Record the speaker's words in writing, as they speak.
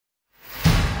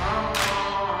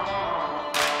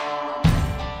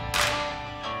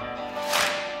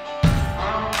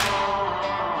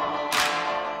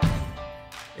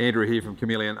Andrew here from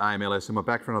Chameleon AMLS, and we're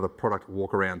back for another product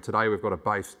walk around. Today we've got a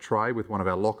base tray with one of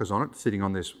our lockers on it, sitting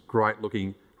on this great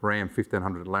looking Ram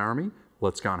 1500 Laramie.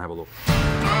 Let's go and have a look.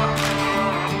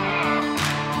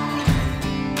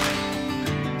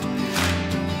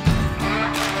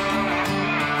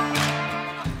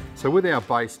 So with our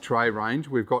base tray range,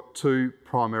 we've got two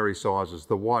primary sizes.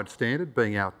 The wide standard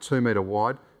being our 2 metre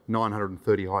wide,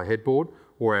 930 high headboard,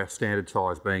 or our standard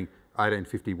size being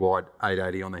 1850 wide,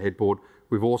 880 on the headboard.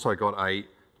 We've also got a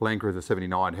Land Cruiser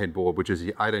 79 headboard, which is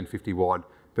the 1850 wide,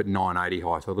 but 980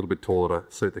 high, so a little bit taller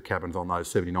to suit the cabins on those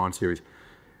 79 series.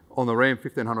 On the Ram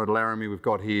 1500 Laramie, we've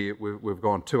got here, we've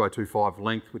gone 2025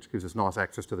 length, which gives us nice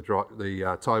access to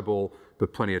the tow ball,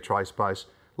 but plenty of tray space.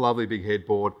 Lovely big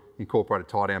headboard, incorporated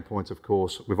tie-down points, of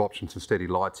course. We've optioned some steady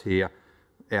lights here,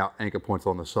 our anchor points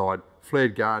on the side.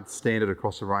 Flared guards, standard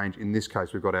across the range. In this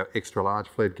case, we've got our extra large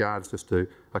flared guards just to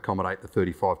accommodate the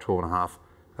 35, 12.5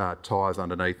 tyres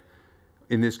underneath.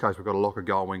 In this case, we've got a LOKR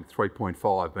Gullwing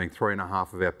 3.5, being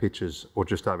 3.5 of our pitches, or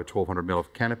just over 1200mm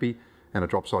of canopy, and a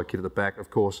drop side kit at the back.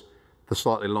 Of course, the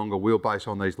slightly longer wheelbase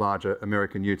on these larger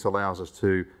American utes allows us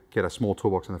to get a small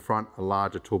toolbox in the front, a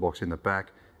larger toolbox in the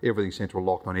back, everything central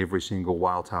locked on every single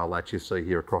whale tail latch you see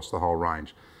here across the whole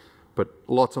range. But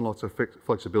lots and lots of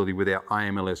flexibility with our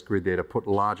AMLS grid there to put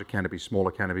larger canopies,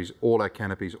 smaller canopies. All our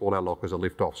canopies, all our lockers are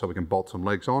lift off, so we can bolt some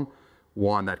legs on,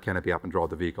 wind that canopy up and drive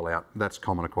the vehicle out. That's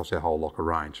common across our whole locker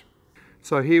range.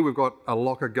 So here we've got a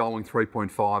LOKR Gullwing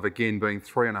 3.5, again being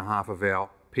 3.5 of our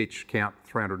pitch count,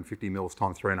 350mm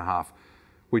times 3.5.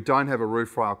 We don't have a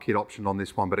roof rail kit option on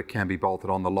this one, but it can be bolted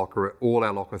on the locker. All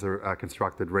our lockers are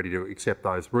constructed ready to accept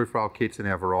those roof rail kits and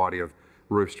our variety of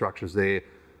roof structures there.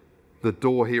 The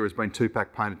door here has been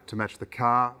 2-pack painted to match the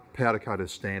car, powder coated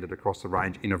standard across the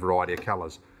range in a variety of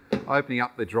colours. Opening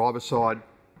up the driver's side,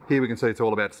 here we can see it's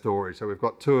all about storage. So we've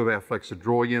got two of our flexor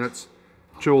drawer units,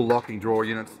 dual locking drawer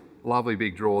units, lovely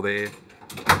big drawer there.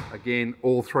 Again,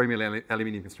 all 3mm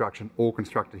aluminium construction, all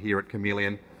constructed here at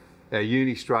Chameleon. Our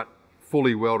uni-strut,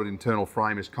 fully welded internal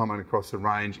frame is common across the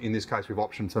range. In this case, we've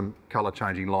optioned some colour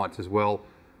changing lights as well.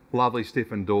 Lovely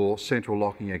stiffened door, central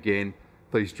locking again.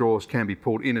 These drawers can be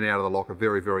pulled in and out of the locker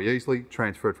very, very easily,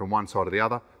 transferred from one side to the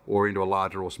other, or into a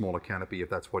larger or smaller canopy if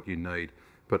that's what you need.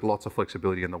 But lots of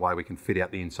flexibility in the way we can fit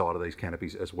out the inside of these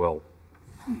canopies as well.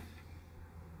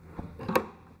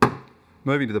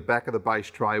 Moving to the back of the base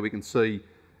tray, we can see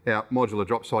our modular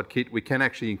drop side kit. We can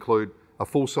actually include a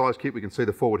full size kit. We can see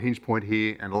the forward hinge point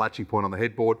here and a latching point on the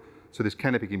headboard. So this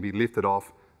canopy can be lifted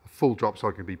off, a full drop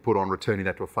side can be put on, returning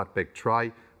that to a flat bed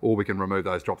tray, or we can remove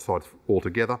those drop sides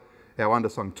altogether. Our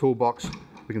underslung toolbox,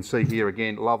 we can see here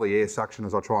again, lovely air suction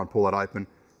as I try and pull that open.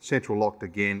 Central locked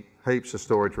again, heaps of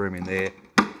storage room in there,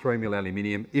 3mm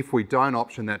aluminium. If we don't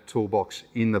option that toolbox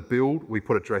in the build, we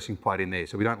put a dressing plate in there.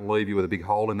 So we don't leave you with a big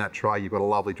hole in that tray. You've got a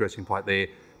lovely dressing plate there,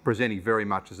 presenting very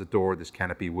much as the door of this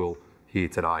canopy will here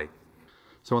today.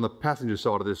 So on the passenger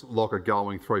side of this LOKR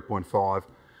Gullwing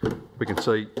 3.5, we can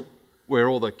see where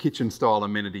all the kitchen style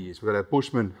amenity is. We've got our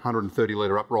Bushman 130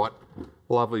 litre upright,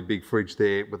 lovely big fridge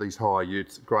there with these high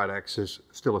utes, great access,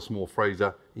 still a small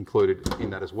freezer included in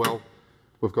that as well.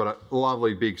 We've got a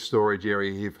lovely big storage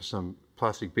area here for some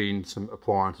plastic bins, some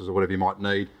appliances or whatever you might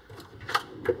need.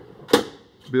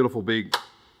 Beautiful big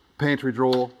pantry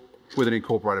drawer with an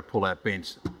incorporated pull-out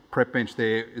bench. Prep bench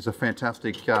there is a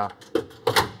fantastic,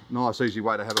 nice easy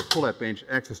way to have a pull-out bench,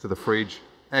 access to the fridge,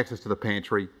 access to the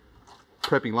pantry,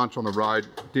 prepping lunch on the road,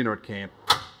 dinner at camp.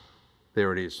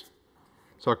 There it is.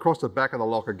 So across the back of the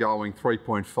LOKR Gullwing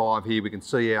 3.5 here, we can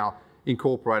see our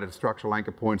incorporated structural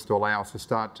anchor points to allow us to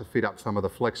start to fit up some of the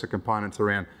flexor components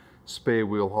around spare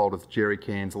wheel holders, jerry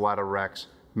cans, ladder racks,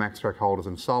 max track holders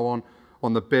and so on.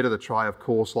 On the bed of the tray, of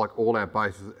course, like all our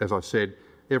bases, as I said,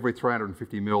 every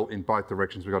 350mm in both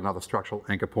directions, we've got another structural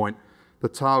anchor point. The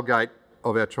tailgate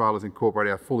of our trailers incorporate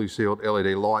our fully sealed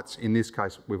LED lights. In this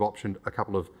case, we've optioned a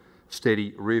couple of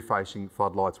steady rear-facing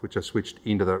floodlights, which are switched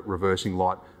into the reversing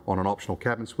light on an optional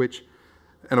cabin switch.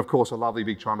 And of course, a lovely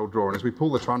big trundle drawer. And as we pull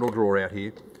the trundle drawer out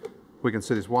here, we can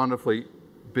see this wonderfully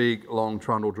big, long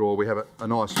trundle drawer. We have a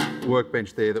nice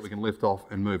workbench there that we can lift off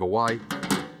and move away.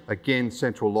 Again,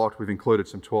 central locked. We've included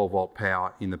some 12-volt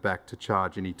power in the back to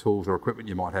charge any tools or equipment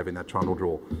you might have in that trundle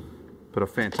drawer. But a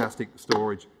fantastic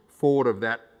storage. Forward of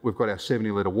that, we've got our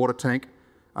 70-litre water tank.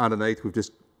 Underneath, we've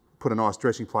just put a nice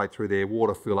dressing plate through there,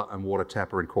 water filler and water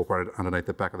tapper incorporated underneath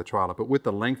the back of the trailer. But with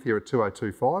the length here at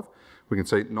 2025, we can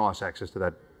see nice access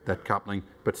to that coupling,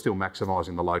 but still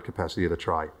maximising the load capacity of the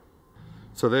tray.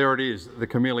 So there it is, the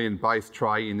Chameleon base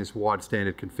tray in this wide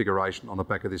standard configuration on the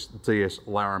back of this DS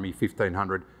Laramie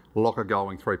 1500 LOKR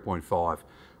Gullwing 3.5.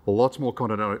 Lots more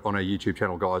content on our YouTube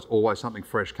channel, guys. Always something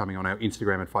fresh coming on our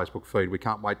Instagram and Facebook feed. We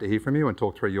can't wait to hear from you and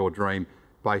talk through your dream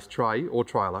bass tray or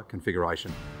trailer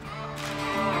configuration.